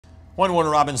One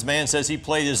Warner Robins man says he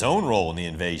played his own role in the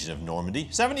invasion of Normandy.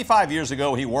 75 years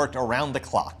ago, he worked around the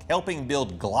clock, helping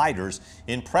build gliders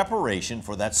in preparation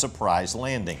for that surprise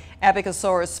landing. Abby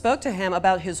spoke to him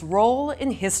about his role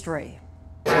in history.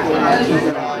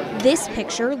 This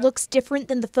picture looks different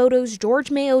than the photos George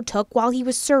Mayo took while he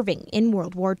was serving in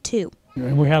World War II.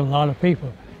 We have a lot of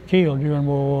people killed during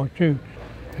World War II,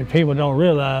 and people don't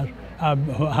realize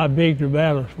how big the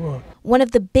battles were. One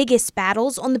of the biggest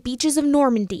battles on the beaches of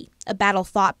Normandy, a battle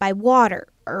fought by water,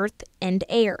 earth, and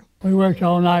air. We worked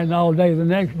all night and all day the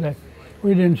next day.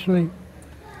 We didn't sleep.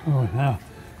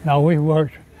 No, we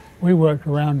worked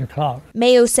around the clock.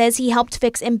 Mayo says he helped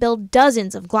fix and build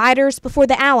dozens of gliders before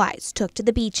the Allies took to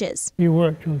the beaches. You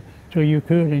worked till you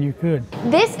could, and you could.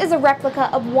 This is a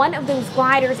replica of one of those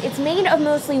gliders. It's made of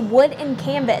mostly wood and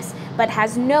canvas, but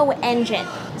has no engine,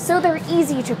 so they're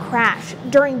easy to crash.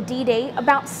 During D-Day,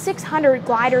 about 600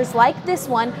 gliders like this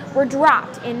one were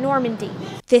dropped in Normandy.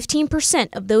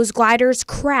 15% of those gliders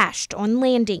crashed on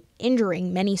landing,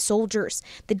 injuring many soldiers.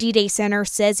 The D-Day Center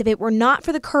says if it were not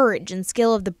for the courage and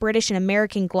skill of the British and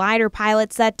American glider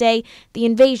pilots that day, the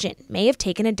invasion may have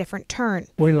taken a different turn.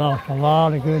 We lost a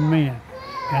lot of good men,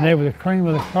 and they were the cream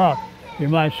of the crop, you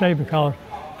might say, because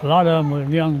a lot of them were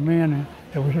young men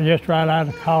that was just right out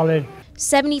of college.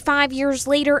 75 years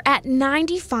later, at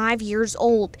 95 years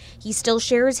old, he still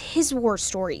shares his war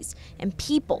stories, and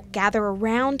people gather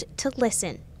around to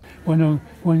listen.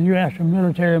 When you ask a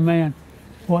military man,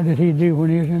 what did he do when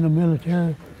he was in the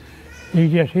military? He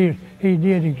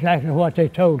did exactly what they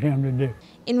told him to do.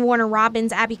 In Warner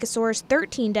Robins, Abby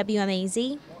 13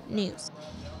 WMAZ News.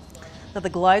 Now, the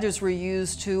gliders were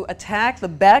used to attack the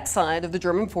backside of the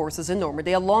German forces in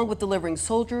Normandy, along with delivering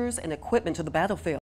soldiers and equipment to the battlefield.